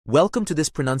Welcome to this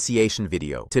pronunciation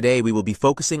video. Today we will be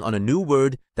focusing on a new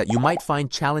word that you might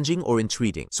find challenging or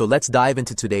intriguing. So let's dive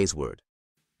into today's word.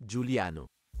 Giuliano,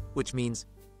 which means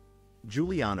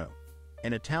Giuliano,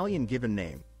 an Italian given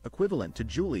name, equivalent to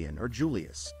Julian or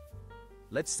Julius.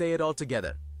 Let's say it all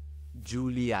together.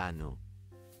 Giuliano.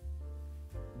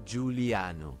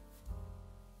 Giuliano.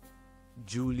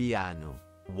 Giuliano.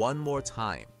 One more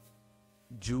time.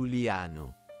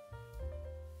 Giuliano.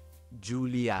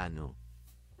 Giuliano.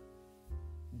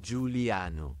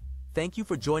 Giuliano. Thank you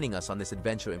for joining us on this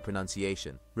adventure in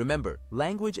pronunciation. Remember,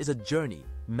 language is a journey,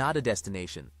 not a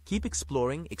destination. Keep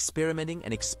exploring, experimenting,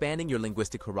 and expanding your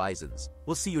linguistic horizons.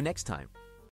 We'll see you next time.